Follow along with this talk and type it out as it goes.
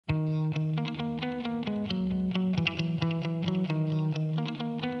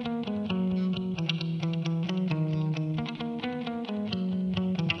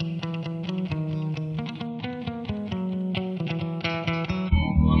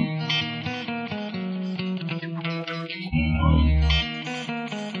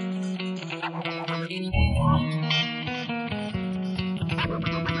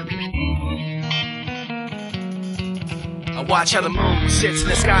Watch how the moon sits in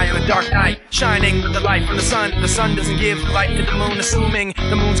the sky on a dark night, shining with the light from the sun. The sun doesn't give light to the moon, assuming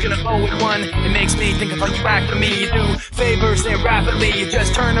the moon's gonna owe it one. It makes me think of how you act to me. You do favors there rapidly. You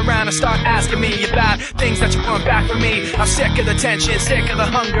just turn around and start asking me about things that you want back from me. I'm sick of the tension, sick of the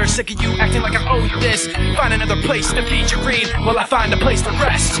hunger, sick of you acting like I owe you this. Find another place to feed your greed while I find a place to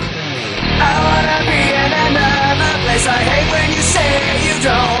rest. I wanna be in another place. I hate when you say you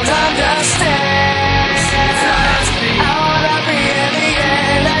don't understand. I wanna be in the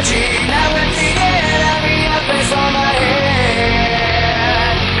energy, not with the enemy, a place for my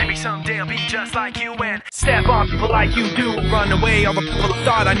head. Maybe someday I'll be just like you and step on people like you do. Run away all the people I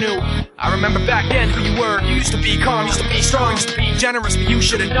thought I knew. I remember back then who you were. You used to be calm, used to be strong, used to be generous, but you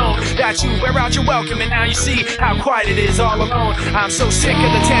should've known that you wear out your welcome, and now you see how quiet it is all alone. I'm so sick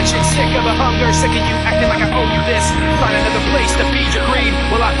of the tension, sick of the hunger, sick of you acting like I owe you this. Find another place to feed your greed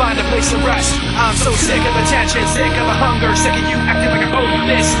while I find a place to rest. I'm so sick of the tension, sick of the hunger, sick of you acting like I owe you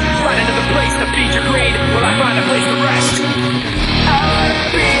this. Find another place to feed your greed while I find a place to rest. I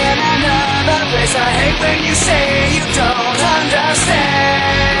wanna be in another place. I hate when you say you don't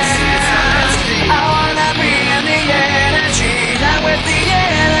understand. I wanna be in the energy, not with the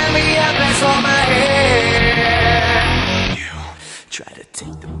enemy, a place for my head. You try to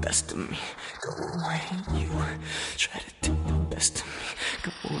take the best of me, go away. You try to take the best of me,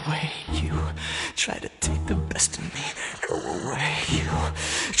 go away. You try to take the best of me, go away. You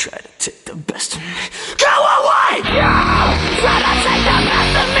try to take the best of me, go away. You try to take the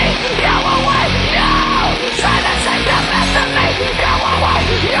best of me, go away. You try to take the best of me, go away. You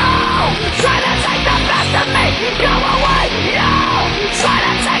try to take the best of me, go away. You try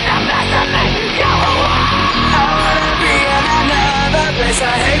to take the best of me, go away. I wanna be in another place. I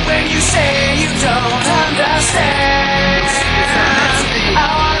hate when you say you don't understand. I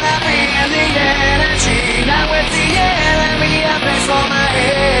wanna be in the energy, not with the enemy, a place for my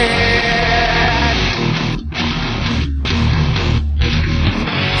head.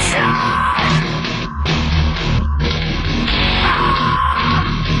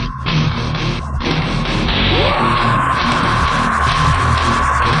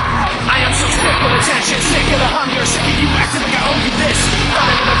 Sick of the hunger, sick of you acting like I owe you this.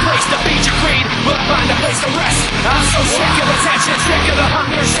 Find another place to feed your greed, will I find a place to rest? I'm so sick of the tension, sick of the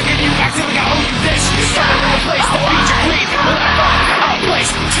hunger, sick of you acting like I owe you this. Find another place to feed your greed, will I find a place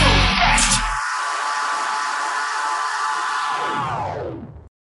to